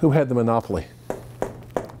 who had the monopoly?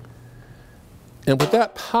 And with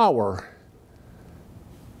that power,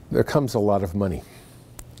 there comes a lot of money.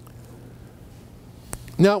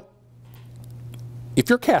 Now, if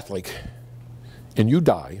you're Catholic and you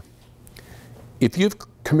die, if you've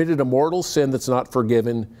committed a mortal sin that's not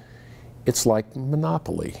forgiven, it's like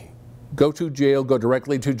monopoly. Go to jail, go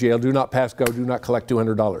directly to jail, do not pass go, do not collect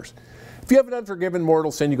 $200. If you have an unforgiven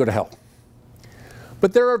mortal sin, you go to hell.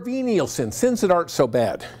 But there are venial sins, sins that aren't so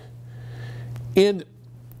bad. And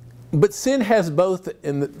But sin has both,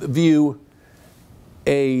 in the view,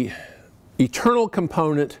 a eternal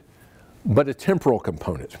component, but a temporal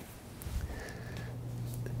component.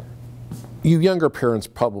 You younger parents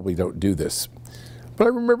probably don't do this, but I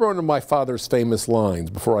remember one of my father's famous lines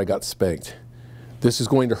before I got spanked. This is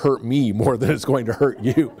going to hurt me more than it's going to hurt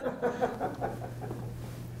you.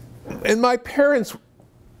 And my parents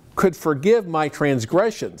could forgive my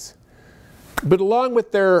transgressions, but along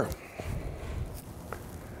with their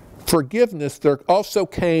forgiveness, there also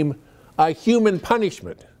came a human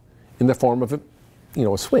punishment in the form of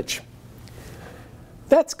a switch.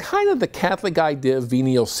 That's kind of the Catholic idea of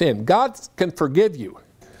venial sin. God can forgive you,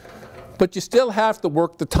 but you still have to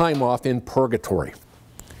work the time off in purgatory.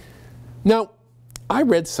 Now, I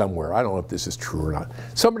read somewhere, I don't know if this is true or not,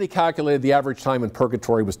 somebody calculated the average time in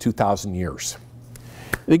purgatory was 2,000 years.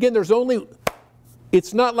 And again,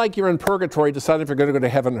 it's not like you're in purgatory deciding if you're going to go to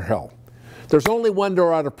heaven or hell. There's only one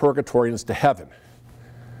door out of purgatory, and it's to heaven.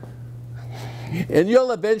 And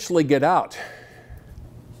you'll eventually get out.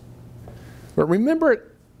 But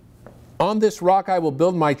remember, on this rock I will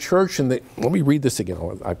build my church, and let me read this again.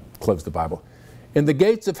 I closed the Bible. And the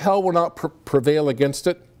gates of hell will not prevail against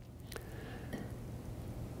it.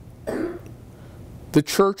 The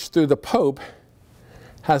church, through the Pope,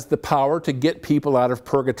 has the power to get people out of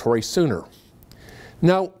purgatory sooner.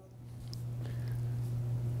 Now,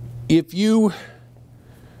 if you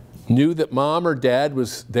knew that mom or dad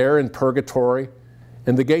was there in purgatory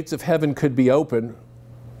and the gates of heaven could be open,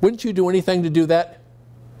 wouldn't you do anything to do that?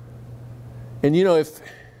 And you know, if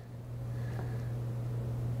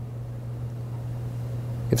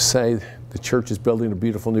say the church is building a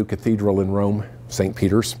beautiful new cathedral in Rome, St.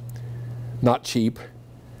 Peter's, not cheap,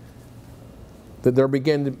 that there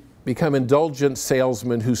began to become indulgence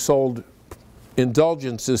salesmen who sold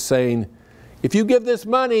indulgences saying, if you give this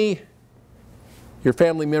money, your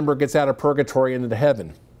family member gets out of purgatory and into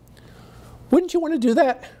heaven. Wouldn't you want to do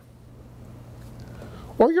that?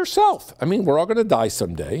 Or yourself. I mean, we're all going to die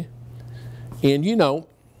someday. And you know,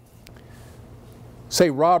 say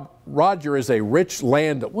Roger is a rich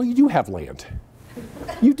land. Well, you do have land.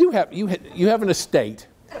 You do have, you have an estate.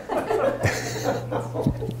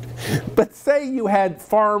 But say you had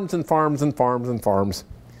farms and farms and farms and farms.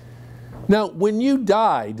 Now, when you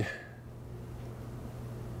died,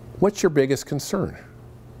 what's your biggest concern?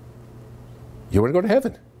 You want to go to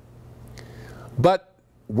heaven. But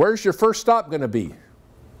where's your first stop going to be?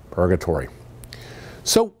 Purgatory.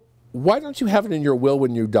 So why don't you have it in your will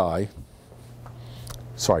when you die?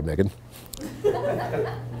 Sorry, Megan.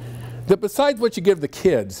 That besides what you give the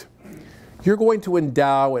kids, you're going to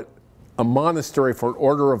endow a monastery for an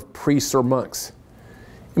order of priests or monks.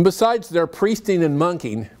 And besides their priesting and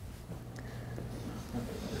monking,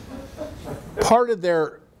 part of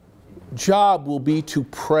their job will be to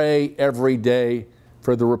pray every day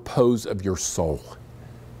for the repose of your soul.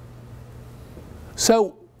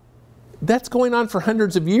 So that's going on for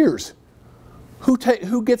hundreds of years. Who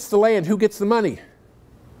gets the land? Who gets the money?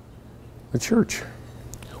 The church.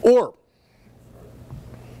 Or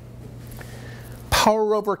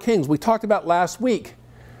power over kings. We talked about last week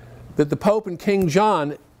that the Pope and King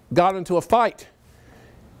John got into a fight.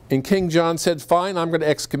 And King John said, fine, I'm going to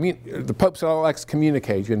excommunicate. The Pope said, I'll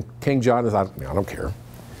excommunicate you. And King John is, I don't care.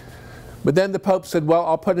 But then the Pope said, well,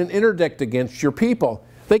 I'll put an interdict against your people.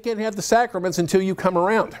 They can't have the sacraments until you come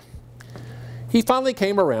around. He finally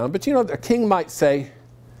came around, but you know, a king might say,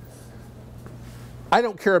 I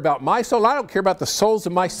don't care about my soul, I don't care about the souls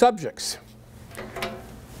of my subjects.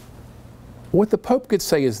 What the Pope could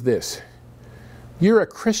say is this: you're a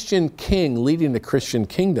Christian king leading the Christian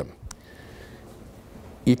kingdom.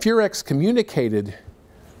 If you're excommunicated,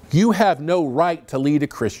 you have no right to lead a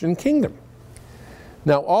Christian kingdom.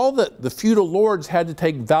 Now, all the feudal lords had to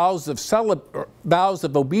take vows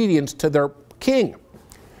of obedience to their king.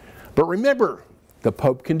 But remember, the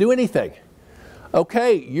Pope can do anything.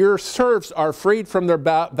 Okay, your serfs are freed from their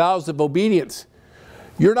vows of obedience.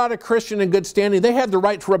 You're not a Christian in good standing. They have the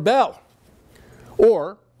right to rebel.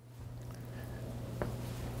 Or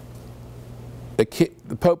the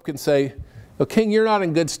Pope can say, well, King, you're not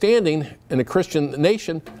in good standing in a Christian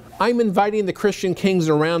nation. I'm inviting the Christian kings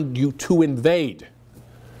around you to invade.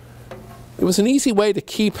 It was an easy way to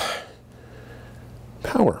keep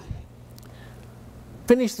power.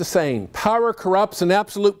 Finish the saying, power corrupts and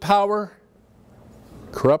absolute power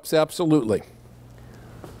corrupts absolutely.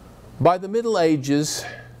 By the Middle Ages,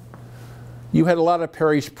 you had a lot of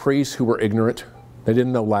parish priests who were ignorant. They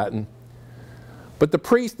didn't know Latin. But the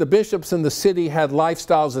priests, the bishops in the city had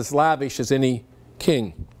lifestyles as lavish as any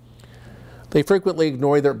king. They frequently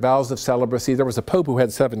ignored their vows of celibacy. There was a pope who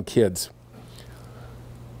had 7 kids.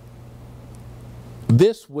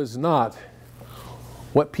 This was not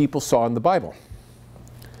what people saw in the Bible.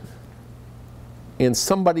 And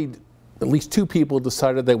somebody, at least two people,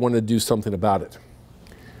 decided they wanted to do something about it.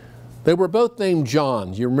 They were both named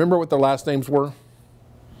John. Do you remember what their last names were?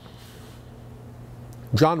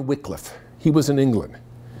 John Wycliffe. He was in England.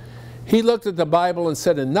 He looked at the Bible and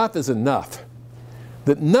said, enough is enough.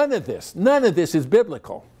 That none of this is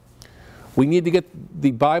biblical. We need to get the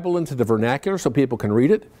Bible into the vernacular so people can read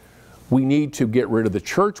it. We need to get rid of the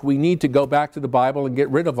church. We need to go back to the Bible and get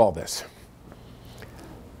rid of all this.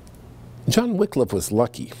 John Wycliffe was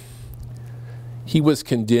lucky. He was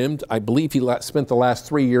condemned. I believe he spent the last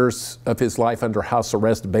 3 years of his life under house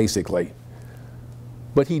arrest, basically.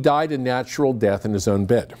 But he died a natural death in his own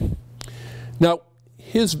bed. Now,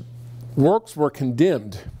 his works were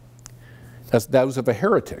condemned as those of a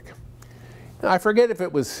heretic. Now, I forget if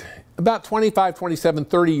it was about 25, 27,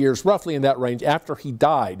 30 years, roughly in that range, after he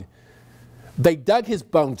died, they dug his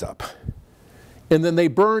bones up, and then they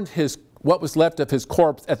burned what was left of his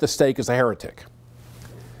corpse at the stake as a heretic.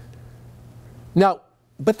 Now,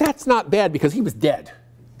 but that's not bad because he was dead.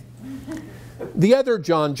 The other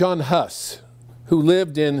John Huss, who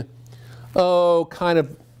lived in, kind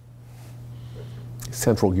of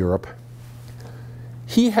Central Europe,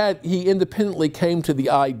 he independently came to the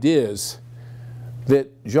ideas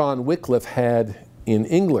that John Wycliffe had in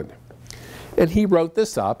England. And he wrote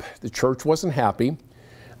this up. The church wasn't happy. And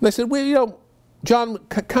they said, well, John,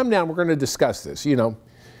 come down, we're going to discuss this,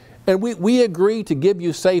 And we agree to give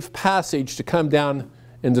you safe passage to come down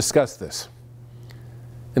and discuss this.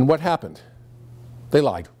 And what happened? They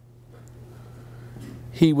lied.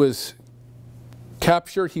 He was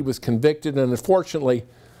captured, he was convicted, and unfortunately,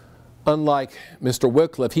 unlike Mr.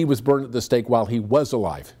 Wycliffe, he was burned at the stake while he was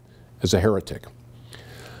alive as a heretic.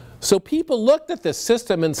 So people looked at this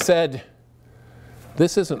system and said,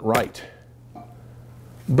 this isn't right.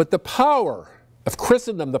 But the power of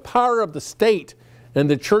Christendom, the power of the state and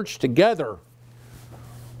the church together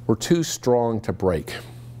were too strong to break.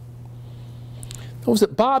 Was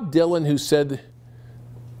it Bob Dylan who said,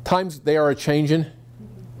 times they are a-changin'?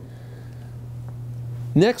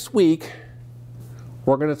 Next week,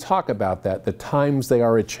 we're going to talk about that, the times they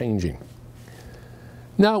are a-changing.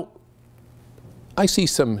 Now, I see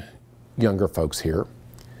some younger folks here,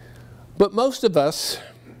 but most of us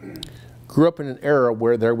grew up in an era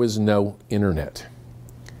where there was no internet.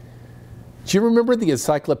 Do you remember the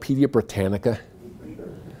Encyclopedia Britannica?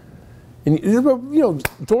 And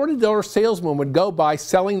door-to-door salesmen would go by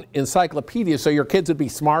selling encyclopedias so your kids would be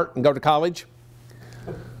smart and go to college.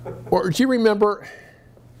 Or do you remember,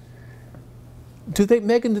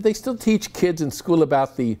 Megan, do they still teach kids in school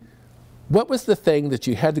about what was the thing that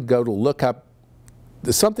you had to go to look up,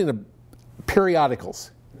 something of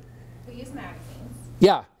periodicals? We use magazines.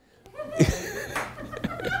 Yeah.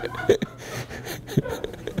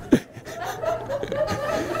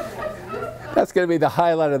 That's going to be the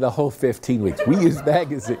highlight of the whole 15 weeks. We use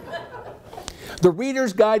magazines. The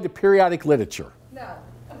Reader's Guide to Periodic Literature. No.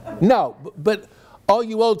 No, but all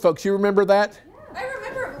you old folks, you remember that? I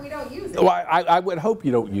remember it, but we don't use it. Well, I would hope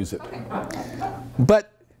you don't use it. Okay.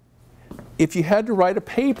 But if you had to write a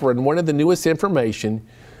paper and wanted the newest information,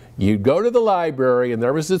 you'd go to the library and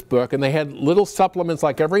there was this book and they had little supplements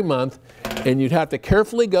like every month, and you'd have to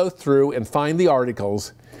carefully go through and find the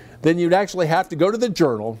articles. Then you'd actually have to go to the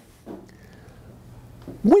journal.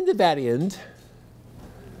 When did that end?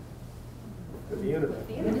 The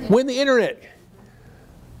internet. When the internet.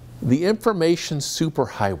 The information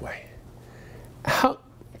superhighway.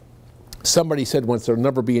 Somebody said once there'll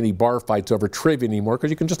never be any bar fights over trivia anymore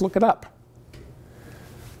because you can just look it up.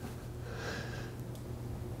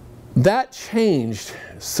 That changed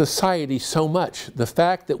society so much. The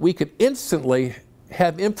fact that we could instantly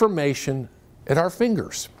have information at our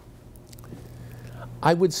fingers.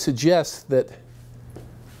 I would suggest that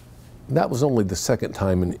that was only the second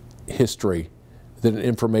time in history that an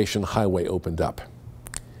information highway opened up.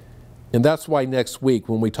 And that's why next week,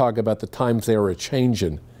 when we talk about the times they are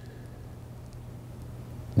a-changin',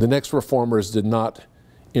 the next reformers did not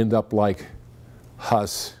end up like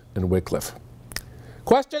Huss and Wycliffe.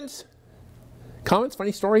 Questions? Comments?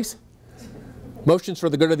 Funny stories? Motions for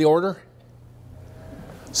the good of the order?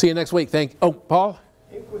 See you next week. Paul?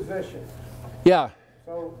 Inquisition. Yeah.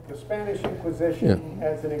 So the Spanish Inquisition,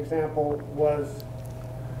 as an example, was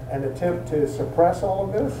an attempt to suppress all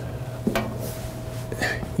of this?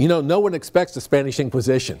 No one expects the Spanish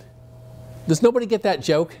Inquisition. Does nobody get that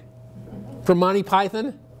joke from Monty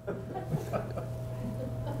Python?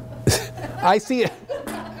 I see it.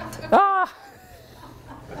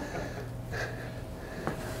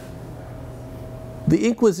 The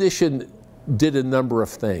Inquisition did a number of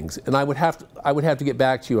things, and I would have to get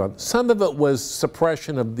back to you on. Some of it was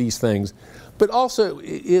suppression of these things, but also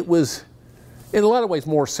it was, in a lot of ways,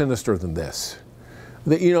 more sinister than this.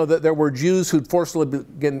 That there were Jews who'd forcibly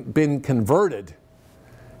been converted,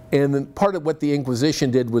 and then part of what the Inquisition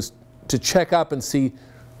did was to check up and see,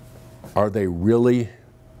 are they really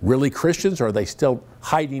Christians, or are they still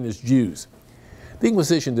hiding as Jews? The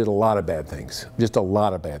Inquisition did a lot of bad things, just a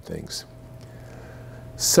lot of bad things.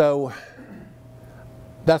 So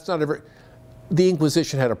that's not ever, the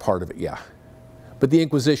Inquisition had a part of it, yeah. But the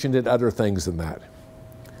Inquisition did other things than that.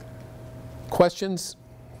 Questions?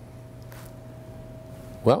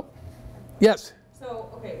 Well, yes?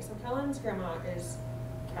 So, okay, so Kellen's grandma is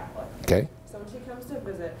Catholic. Okay. So when she comes to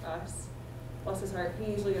visit us, bless his heart,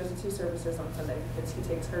 he usually goes to 2 services on Sunday because he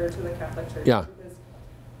takes her to the Catholic church. Yeah. Because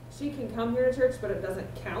she can come here to church, but it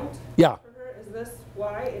doesn't count Yeah. for her. Is this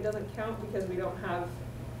why it doesn't count? Because we don't have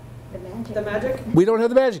The the magic? We don't have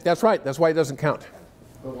the magic, that's right, that's why it doesn't count.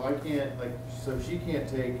 But why can't, so she can't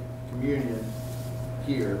take communion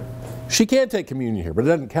here. She can take communion here, but it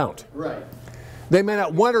doesn't count. Right. They may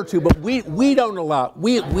not want her to, but we don't allow,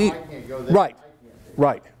 I can't go there. right, I can't take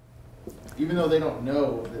right. it. Even though they don't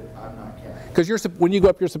know that I'm not Catholic. Because when you go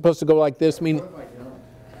up, you're supposed to go like this, What if I don't?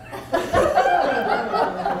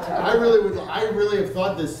 I really have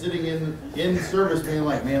thought this sitting in service, being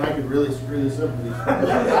like, man, I could really screw this up with these people.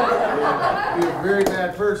 Yeah, be a very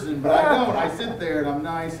bad person, but I don't. I sit there and I'm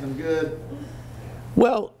nice and I'm good.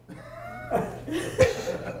 Well,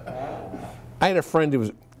 I had a friend who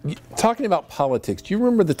was talking about politics. Do you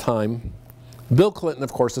remember the time? Bill Clinton,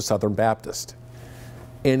 of course, a Southern Baptist.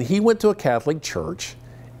 And he went to a Catholic church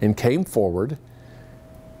and came forward.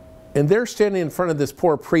 And there standing in front of this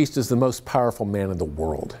poor priest is the most powerful man in the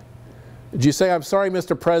world. Did you say, I'm sorry,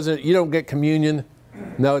 Mr. President, you don't get communion?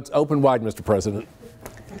 No, it's open wide, Mr. President.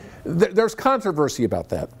 There's controversy about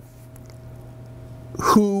that.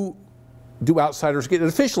 Who do outsiders get? And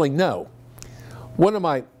officially, no. One of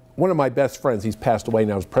my best friends, he's passed away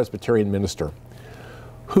now, is a Presbyterian minister,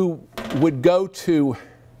 who would go to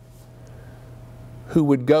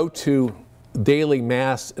daily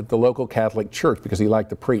mass at the local Catholic church because he liked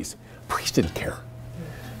the priest. The priest didn't care.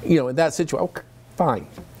 In that situation, okay, fine.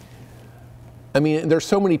 I mean, there's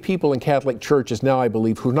so many people in Catholic churches now, I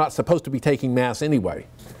believe, who are not supposed to be taking mass anyway,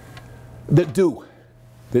 that do.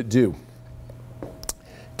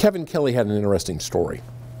 Kevin Kelly had an interesting story.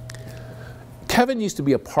 Kevin used to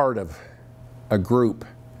be a part of a group,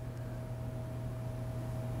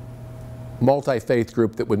 multi-faith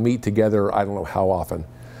group that would meet together, I don't know how often,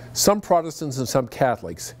 some Protestants and some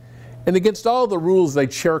Catholics, and against all the rules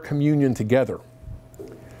they'd share communion together.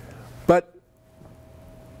 But,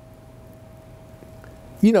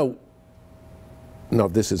 no,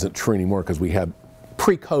 this isn't true anymore because we had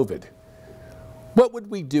pre-COVID. What would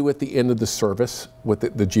we do at the end of the service with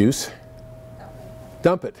the juice?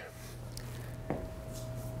 Dump it.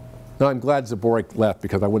 Now, I'm glad Zaborik left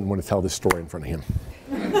because I wouldn't want to tell this story in front of him.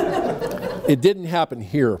 It didn't happen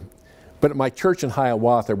here, but at my church in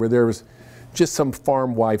Hiawatha, where there was just some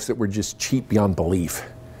farm wives that were just cheap beyond belief.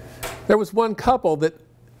 There was one couple that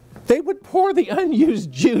they would pour the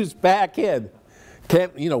unused juice back in.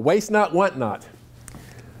 Waste not, want not.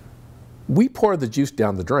 We pour the juice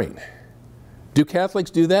down the drain. Do Catholics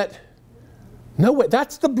do that? No way.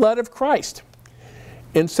 That's the blood of Christ.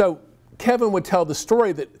 And so Kevin would tell the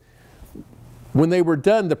story that when they were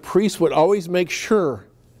done, the priest would always make sure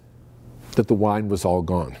that the wine was all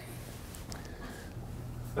gone.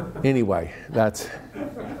 Anyway, that's,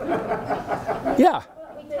 yeah.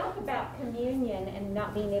 We talk about communion and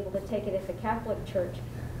not being able to take it at the Catholic Church,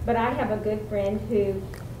 but I have a good friend who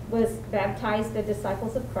was baptized the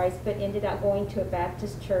Disciples of Christ, but ended up going to a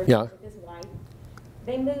Baptist church with his wife.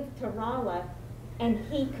 They moved to Rolla, and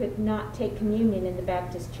he could not take communion in the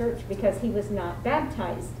Baptist church because he was not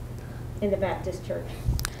baptized in the Baptist church.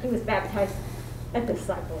 He was baptized a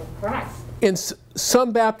disciple of Christ. And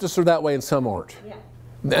some Baptists are that way and some aren't. Yeah.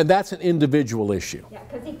 And that's an individual issue. Yeah,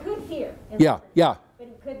 because he could hear. Yeah. But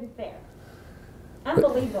he couldn't there.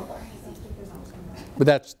 Unbelievable. But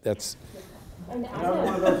that's And Another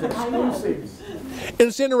one of those exclusives. and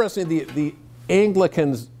it's interesting, the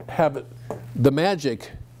Anglicans have the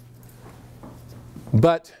magic,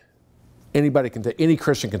 but any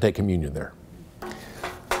Christian can take communion there.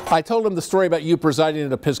 I told him the story about you presiding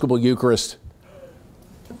at Episcopal Eucharist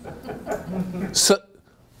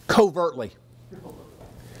covertly.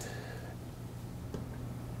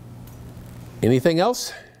 Anything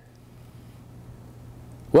else?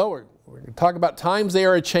 Well, we're going to talk about times they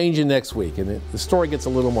are a-changing next week, and the story gets a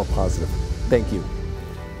little more positive. Thank you.